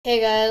Hey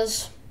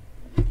guys,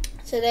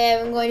 today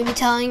I'm going to be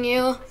telling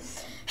you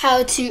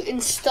how to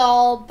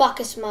install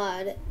bakkes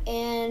mod.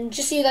 And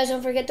just so you guys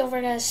don't forget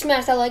to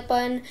smash that like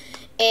button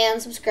and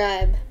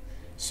subscribe.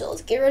 So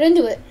let's get right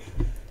into it.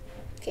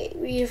 Okay,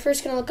 we're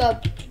first going to look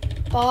up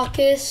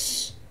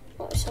bakkes,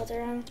 I spelled it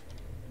wrong,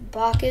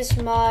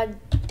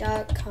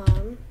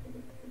 bakkesmod.com.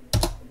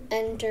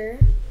 Enter.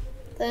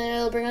 Then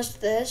it'll bring us to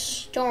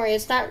this. Don't worry,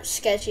 it's not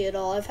sketchy at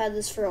all. I've had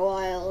this for a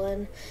while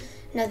and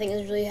nothing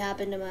has really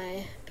happened to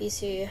my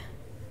PC.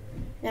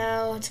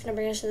 Now it's gonna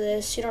bring us to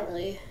this. You don't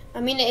really,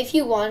 I mean, if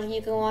you want,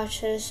 you can watch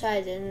this.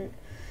 I didn't.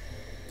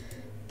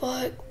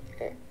 But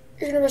you're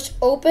gonna press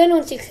open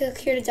once you click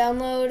here to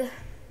download.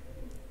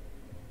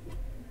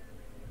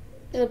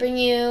 It'll bring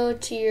you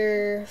to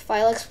your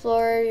file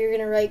explorer. You're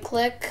gonna right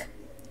click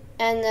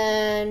and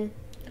then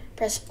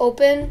press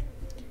open.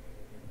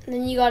 And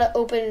then you gotta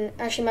open,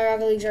 actually my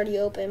Rocket League's already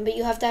open, but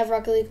you have to have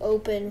Rocket League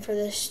open for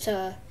this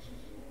to,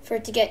 for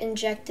it to get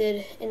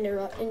injected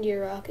into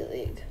your Rocket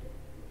League.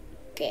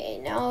 Okay,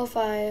 now if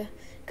I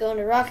go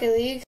into Rocket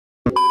League,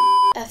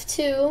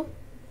 F2,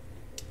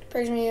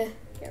 brings me, here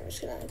I'm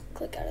just gonna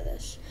click out of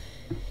this.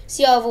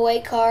 See, I have a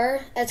white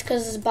car, that's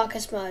because it's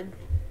bakkes mod.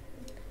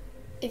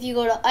 If you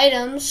go to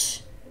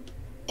items,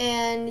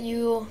 and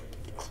you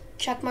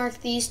check mark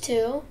these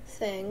two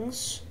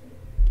things,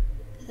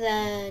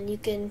 then you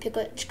can pick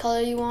which color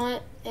you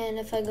want, and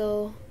if I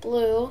go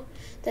blue,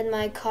 then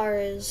my car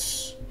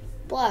is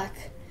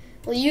black.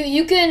 Well,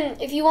 you can,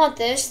 if you want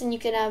this, then you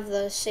can have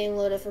the same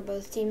loadout for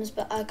both teams,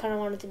 but I kind of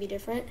want it to be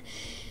different.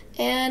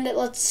 And I'm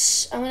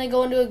going to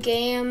go into a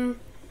game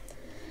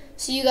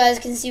so you guys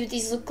can see what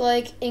these look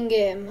like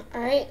in-game.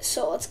 Alright,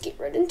 so let's get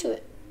right into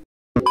it.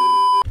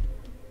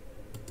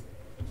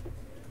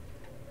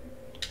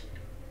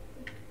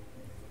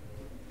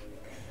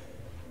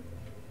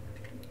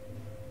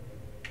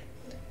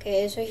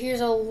 Okay, so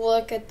here's a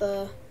look at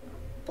the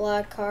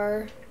black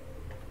car.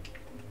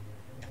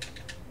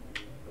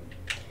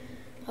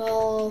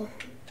 I'll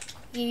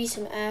give you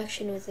some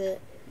action with it.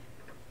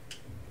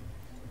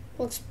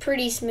 Looks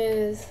pretty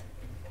smooth.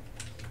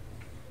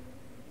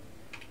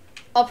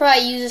 I'll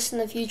probably use this in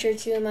the future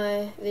too in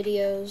my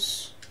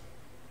videos.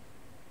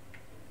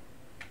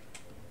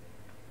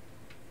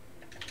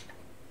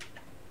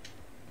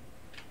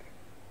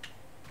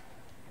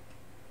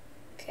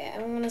 Okay,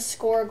 I'm gonna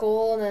score a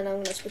goal and then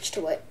I'm gonna switch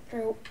to white.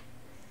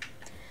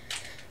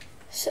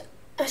 So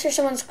after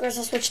someone scores,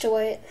 I'll switch to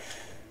white.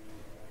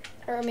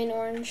 Or I mean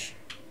orange.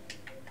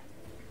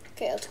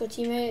 Okay, let's go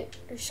teammate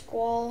or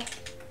squall.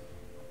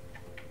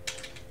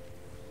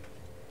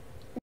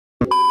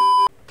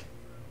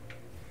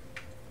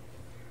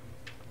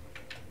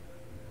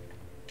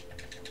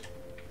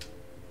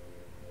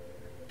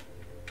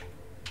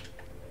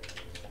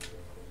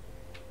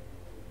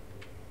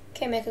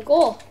 Okay, make a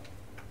goal.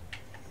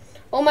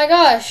 Oh my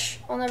gosh,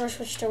 I'll never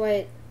switch to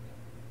white.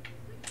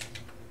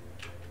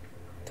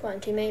 Come on,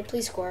 teammate,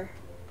 please score.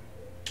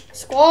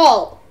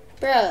 Squall!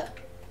 Bruh.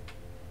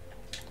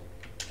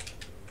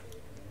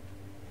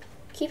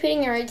 Keep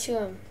hitting it right to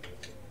him.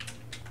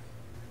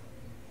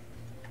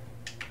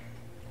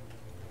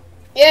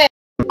 Yeah.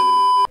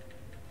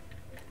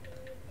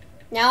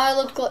 Now it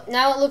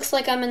looks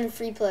like I'm in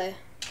free play.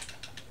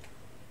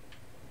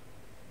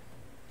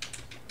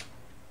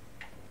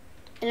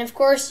 And of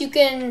course you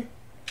can,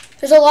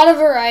 there's a lot of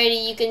variety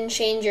you can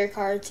change your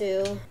car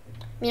to. I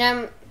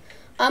mean,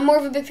 I'm more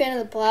of a big fan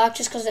of the black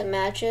just because it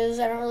matches.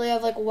 I don't really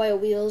have like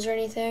white wheels or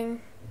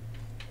anything.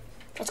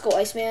 Let's go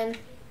Iceman.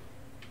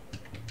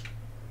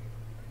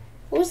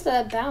 What was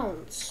that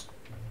bounce?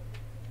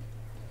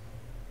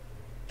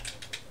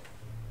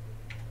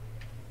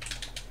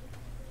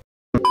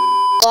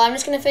 Well, I'm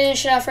just going to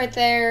finish it off right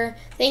there.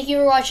 Thank you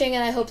for watching,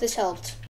 and I hope this helped.